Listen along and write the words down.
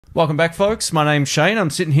Welcome back, folks. My name's Shane. I'm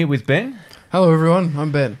sitting here with Ben. Hello, everyone.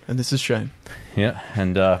 I'm Ben, and this is Shane. Yeah,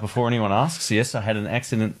 and before anyone asks, yes, I had an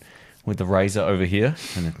accident with the razor over here,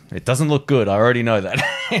 and it doesn't look good. I already know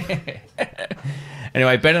that.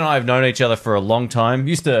 Anyway, Ben and I have known each other for a long time.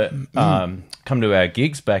 Used to come to our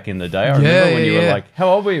gigs back in the day. I remember when you were like, how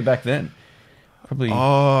old were you back then? Probably...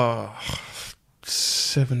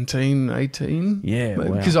 17, 18. Yeah,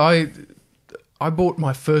 wow. Because I bought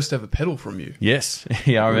my first ever pedal from you. Yes,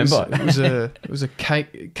 yeah, I remember. It was a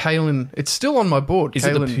Kalen. It's still on my board. Is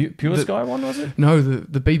Kalen, it the Pure Sky one, was it? No,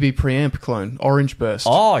 the BB preamp clone, Orange Burst.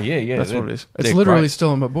 Oh, yeah. That's what it is. It's literally still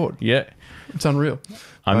on my board. Yeah. It's unreal.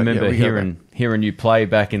 I remember hearing you play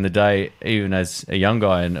back in the day, even as a young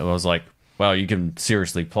guy, and I was like, wow, you can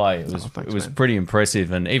seriously play. It was pretty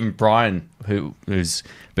impressive. And even Brian, who's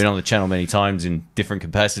been on the channel many times in different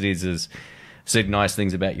capacities, has said nice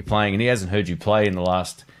things about you playing, and he hasn't heard you play in the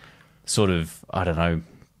last sort of, I don't know,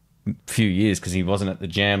 few years because he wasn't at the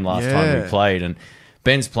jam last time we played. And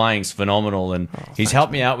Ben's playing's phenomenal, and he's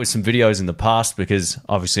helped me out with some videos in the past because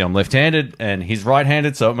obviously I'm left-handed and he's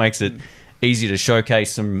right-handed, so it makes it easy to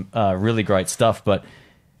showcase some really great stuff. But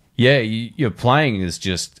yeah, your playing is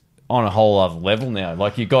just on a whole other level now.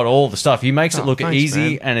 Like, you got all the stuff. He makes it look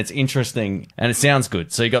easy, man. And it's interesting, and it sounds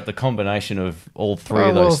good. So you got the combination of all three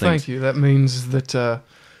of those things. Thank you. That means that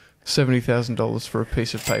 $70,000 for a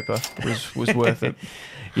piece of paper was worth it.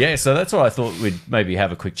 Yeah, so that's what I thought we'd maybe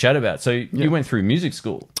have a quick chat about. So you went through music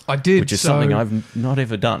school. I did. Which is something I've not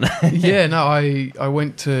ever done. Yeah, no, I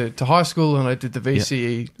went to high school and I did the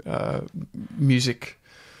VCE music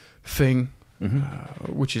thing,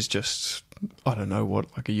 which is just... I don't know what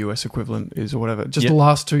like a US equivalent is or whatever. Just the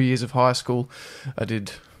last 2 years of high school, I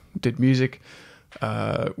did music.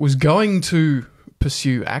 Was going to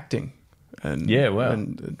pursue acting and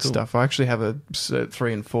and cool stuff. I actually have a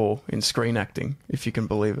 3 and 4 in screen acting, if you can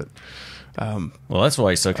believe it. Well, that's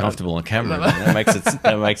why he's so comfortable on camera. That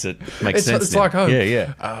makes sense. It's like home.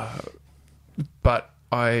 Yeah. But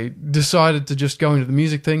I decided to just go into the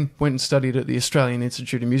music thing. Went and studied at the Australian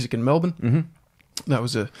Institute of Music in Melbourne. That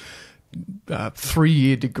was a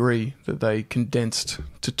 3-year degree that they condensed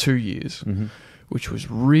to 2 years, which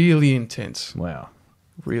was really intense. Wow.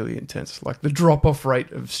 Really intense. Like, the drop-off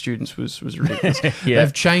rate of students was ridiculous.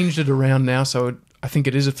 They've changed it around now, so I think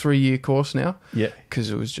it is a 3-year course now. Yeah. Because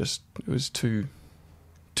it was too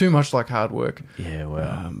much like hard work. Yeah,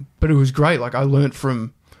 wow. But it was great. Like, I learnt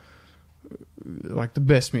from like the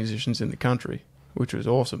best musicians in the country, which was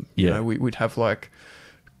awesome. Yeah. You know, we'd have like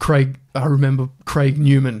I remember Craig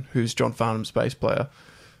Newman, who's John Farnham's bass player,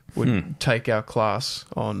 would take our class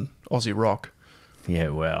on Aussie rock. Yeah,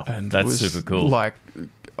 wow. And that's super cool. Like,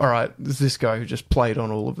 all right, there's this guy who just played on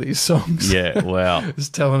all of these songs. Yeah, wow. He's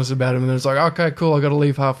telling us about him, and then it's like, okay, cool, I got to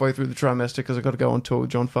leave halfway through the trimester because I got to go on tour with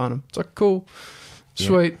John Farnham. It's like, cool,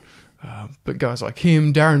 sweet. But guys like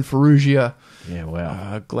him, Darren Ferrugia,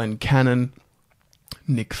 Glenn Cannon,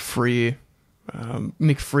 Nick Freer.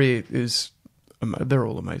 Nick Freer is... They're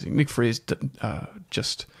all amazing. Nick Freer's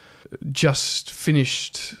just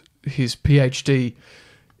finished his PhD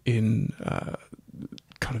in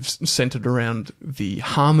kind of centered around the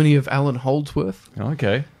harmony of Alan Holdsworth.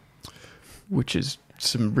 Okay. Which is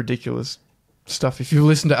some ridiculous stuff. If you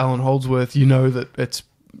listen to Alan Holdsworth, you know that it's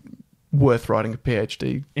worth writing a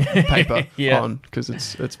PhD paper on, because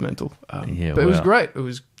it's mental. But it was great. It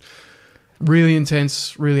was really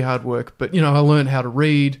intense, really hard work. But, you know, I learned how to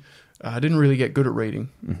read. I didn't really get good at reading.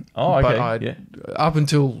 Oh, okay. But up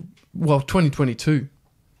until, 2022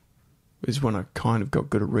 is when I kind of got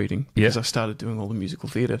good at reading, because I started doing all the musical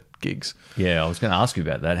theatre gigs. Yeah, I was going to ask you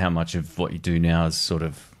about that. How much of what you do now has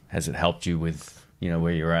it helped you with,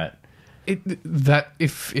 where you're at?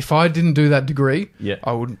 If I didn't do that degree,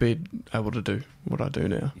 I wouldn't be able to do what I do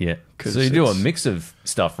now. Yeah. So you do a mix of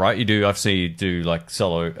stuff, right? I've seen you do like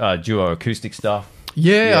solo, duo acoustic stuff.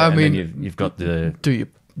 Yeah, I mean, you've got the... Do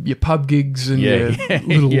your pub gigs and your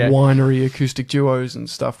little winery acoustic duos and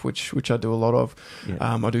stuff, which I do a lot of. Yeah.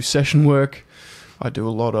 I do session work. I do a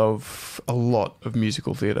lot of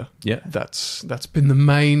musical theatre. Yeah, that's been the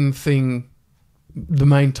main thing, the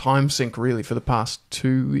main time sink really for the past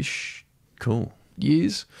 2-ish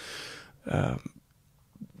years.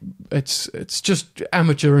 It's just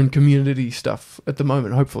amateur and community stuff at the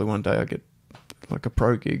moment. Hopefully one day I get like a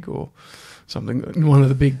pro gig or something in one of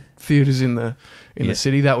the big theatres in the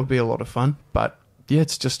city. That would be a lot of fun. But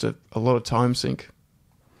it's just a lot of time sink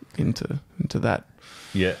into that.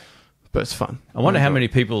 Yeah. But it's fun. I wonder how many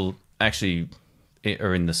people actually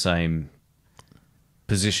are in the same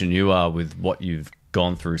position you are with what you've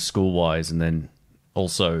gone through school-wise, and then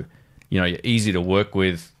also, you're easy to work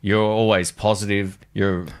with. You're always positive.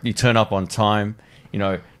 You turn up on time.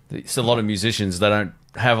 It's a lot of musicians, they don't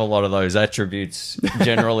have a lot of those attributes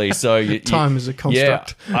generally. So time is a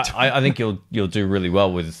construct. Yeah, I think you'll do really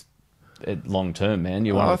well with it long term, man.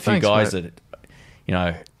 You're one of the few guys that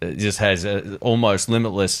it just has a almost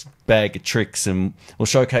limitless bag of tricks, and we'll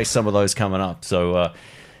showcase some of those coming up. So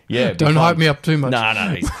yeah, don't hype me up too much.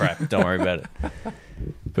 No, he's crap. Don't worry about it.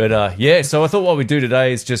 But yeah, so I thought what we do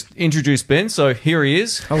today is just introduce Ben. So here he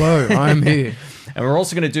is. Hello, I'm here. And we're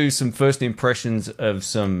also going to do some first impressions of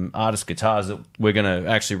some artist guitars that we're going to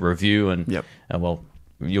actually review. And well,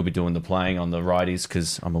 you'll be doing the playing on the righties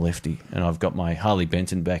because I'm a lefty and I've got my Harley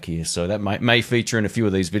Benton back here. So that may feature in a few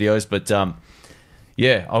of these videos. But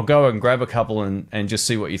yeah, I'll go and grab a couple and just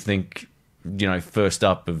see what you think, first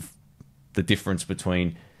up of the difference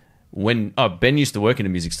between when... Oh, Ben used to work in a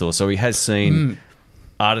music store, so he has seen...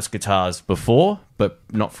 artist guitars before, but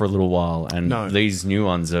not for a little while, and these new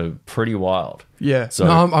ones are pretty wild. Yeah, so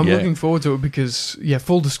I'm looking forward to it because,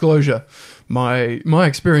 full disclosure, my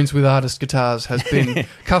experience with artist guitars has been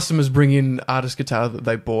customers bring in artist guitar that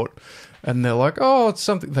they bought, and they're like, "Oh, it's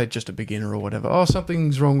something." They're just a beginner or whatever. "Oh,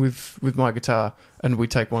 something's wrong with my guitar," and we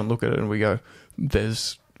take one look at it and we go,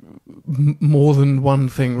 "There's more than one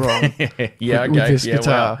thing wrong with this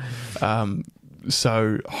guitar." Wow.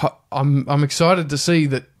 So I'm excited to see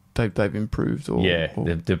that they've improved.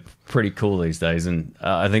 They're pretty cool these days, and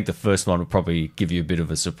I think the first one will probably give you a bit of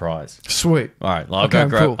a surprise. Sweet. All right,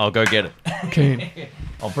 I'll go get it. Keen.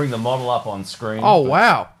 I'll bring the model up on screen. Oh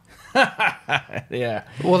wow. Yeah.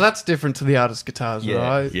 Well, that's different to the artist guitars,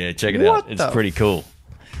 right? Yeah, check it out. It's pretty cool.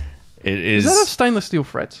 It is. Does that have stainless steel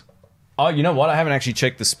frets? Oh, you know what? I haven't actually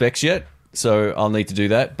checked the specs yet. So I'll need to do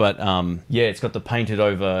that. But, it's got the painted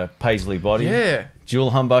over paisley body. Yeah.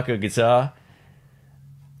 Dual humbucker guitar.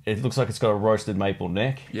 It looks like it's got a roasted maple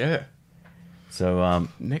neck. Yeah. So,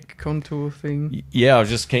 neck contour thing. Yeah, I was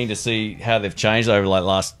just keen to see how they've changed over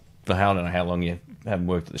I don't know how long you haven't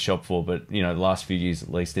worked at the shop for, but, the last few years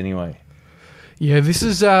at least anyway. Yeah, this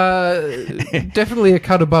is definitely a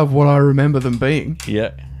cut above what I remember them being.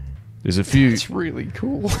 Yeah. There's a few... It's really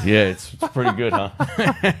cool. Yeah, it's pretty good, huh?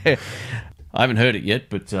 I haven't heard it yet,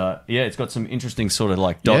 but it's got some interesting sort of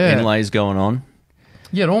dot inlays going on.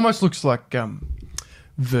 Yeah, it almost looks like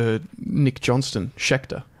the Nick Johnston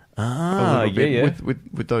Schecter. Ah, yeah.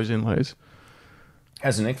 With those inlays.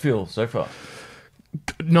 How's the neck feel so far?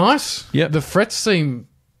 Nice. Yeah. The frets seem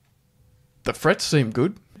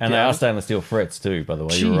good. And they are stainless steel frets too, by the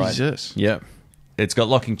way. You're right. Jesus. Yeah. It's got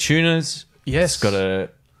locking tuners. Yes. It's got a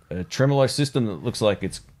tremolo system that looks like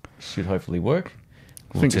it should hopefully work.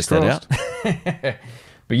 We'll Fingers test that crossed. out.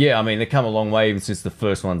 But yeah, I mean, they've come a long way even since the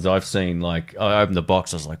first ones I've seen. I opened the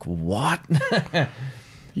box, I was like, what?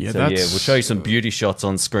 We'll show you some beauty shots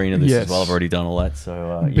on screen of this as well. I've already done all that.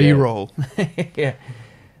 So B-roll. Yeah.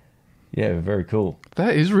 Yeah, very cool.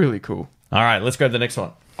 That is really cool. All right, let's grab the next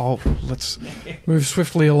one. Oh, let's move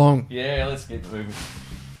swiftly along. Yeah, let's get moving.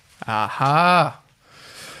 Aha.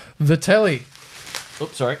 The Tele.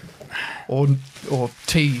 Oops, sorry. Or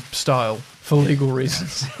T style for legal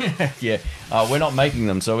reasons. Yeah. We're not making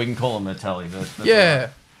them, so we can call them a Tele. That's yeah.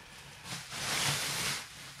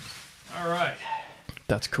 All right.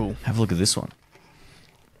 That's cool. Have a look at this one.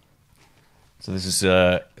 So this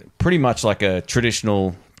is pretty much like a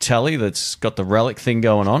traditional Tele that's got the relic thing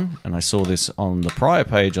going on, and I saw this on the prior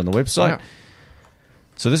page on the website. Wow.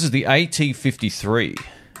 So this is the AT53,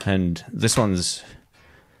 and this one's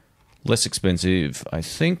less expensive, I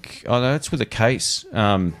think. Oh, no, it's with a case.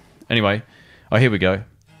 Anyway, here we go.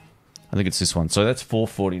 I think it's this one. So that's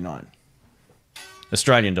 $449.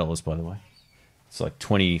 Australian dollars, by the way. It's like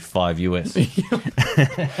 25 US.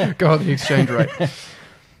 God, the exchange rate.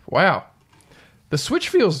 Wow. The switch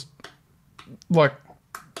feels like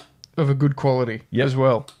of a good quality as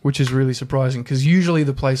well, which is really surprising because usually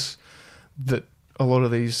the place that a lot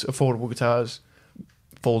of these affordable guitars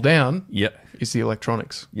fall down is the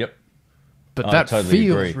electronics. Yep. But that totally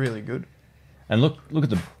feels really good. And look at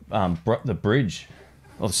the bridge,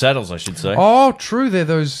 or the saddles, I should say. Oh, true. They're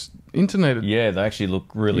those intonated. Yeah, they actually look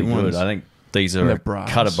really good. I think these are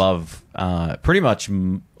cut above pretty much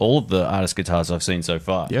all of the artist guitars I've seen so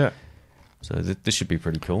far. Yeah. So this should be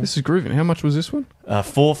pretty cool. This is grooving. How much was this one?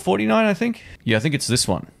 $449, I think. Yeah, I think it's this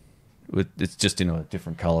one. It's just in a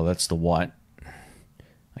different color. That's the white.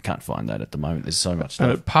 I can't find that at the moment. There's so much stuff.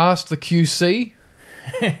 And it passed the QC.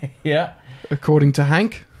 Yeah. According to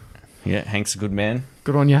Hank. Yeah, Hank's a good man.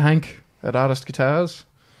 Good on you, Hank, at Artist Guitars.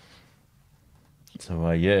 So,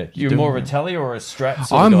 you're more of a Tele or a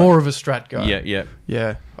Strat? I'm more of a Strat guy.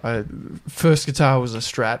 Yeah. First guitar was a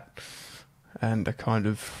Strat, and I kind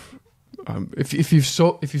of If you've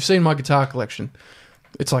seen my guitar collection,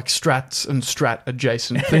 it's like Strats and Strat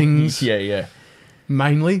adjacent things. Yeah.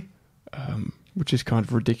 Mainly, which is kind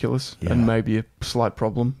of ridiculous and maybe a slight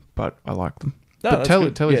problem, but I like them. No, but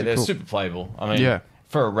Tele's they're cool. super playable. I mean,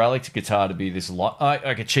 for a relic guitar to be this light,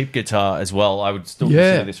 like a cheap guitar as well, I would still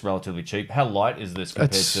consider this relatively cheap. How light is this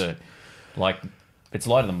compared to, like, it's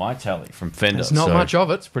lighter than my Tele from Fender. There's not much of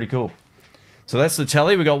it. It's pretty cool. So that's the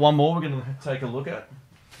Tele. We got one more we're going to take a look at.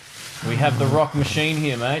 We have the Rock Machine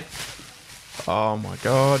here, mate. Oh my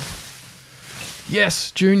god.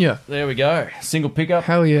 Yes, Junior. There we go. Single pickup.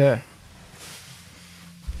 Hell yeah.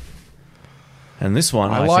 And this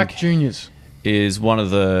one, I like Juniors. Is one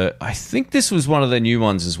of the... I think this was one of their new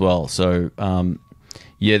ones as well. So,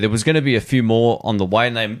 yeah, there was going to be a few more on the way,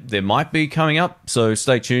 and there might be coming up. So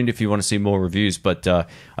stay tuned if you want to see more reviews. But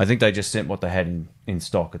I think they just sent what they had in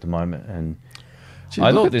stock at the moment. And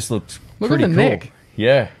I thought this looked pretty cool. Look at the neck.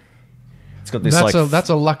 Yeah. It's got this that's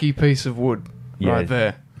a lucky piece of wood right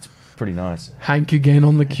there. It's pretty nice. Hank again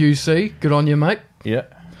on the QC. Good on you, mate. Yeah.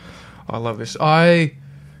 I love this. I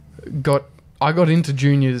got into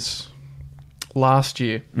Juniors last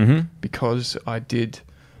year because I did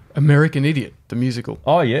American Idiot, the musical.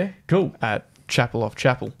 Oh, yeah? Cool. At Chapel Off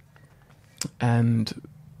Chapel. And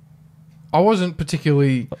I wasn't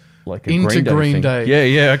particularly like into Green Day.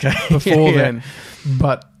 Yeah, okay. Before then.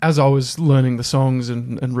 But as I was learning the songs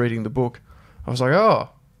and reading the book, I was like, oh,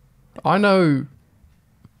 I know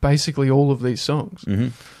basically all of these songs.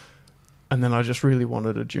 And then I just really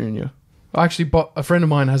wanted a Junior. I actually bought... A friend of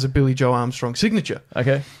mine has a Billy Joe Armstrong signature.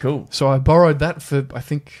 Okay, cool. So I borrowed that for, I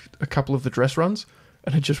think, a couple of the dress runs,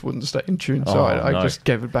 and it just wouldn't stay in tune. So I just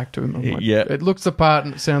gave it back to him. I'm like, it looks the part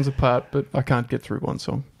and it sounds the part, but I can't get through one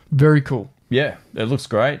song. Very cool. Yeah, it looks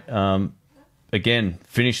great. Again,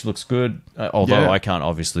 finish looks good, although I can't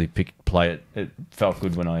obviously play it. It felt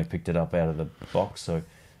good when I picked it up out of the box. So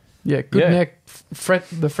yeah, good neck.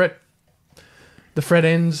 The fret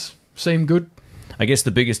ends seem good. I guess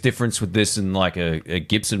the biggest difference with this and like a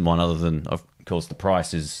Gibson one, other than of course the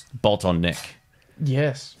price, is bolt-on neck.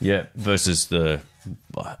 Yes. Yeah, versus the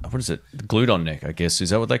what is it? The glued-on neck, I guess.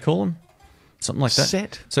 Is that what they call them? Something like that.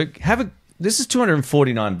 Set. So this is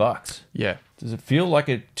 $249. Yeah. Does it feel like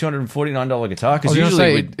a $249 guitar? Because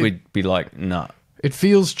usually we'd be like, nah. It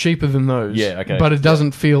feels cheaper than those. Yeah, okay. But it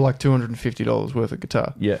doesn't feel like $250 worth of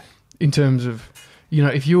guitar. Yeah. In terms of,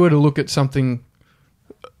 if you were to look at something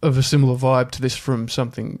of a similar vibe to this from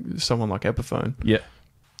someone like Epiphone. Yeah.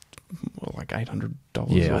 Well, like $800.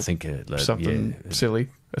 Yeah, I think something silly.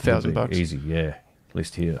 $1,000. Easy, yeah. At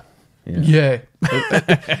least here. Yeah.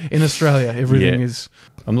 In Australia, everything is...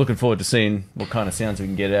 I'm looking forward to seeing what kind of sounds we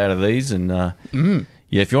can get out of these. And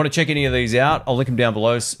if you want to check any of these out, I'll link them down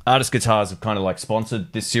below. Artist Guitars have kind of like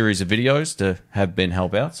sponsored this series of videos to have Ben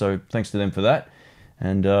help out. So thanks to them for that.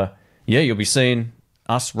 And you'll be seeing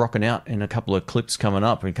us rocking out in a couple of clips coming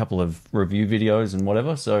up, and a couple of review videos and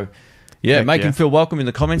whatever. So make him feel welcome in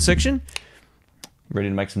the comment section. Ready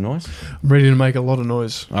to make some noise? I'm ready to make a lot of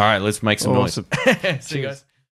noise. All right, let's make some noise. See you guys.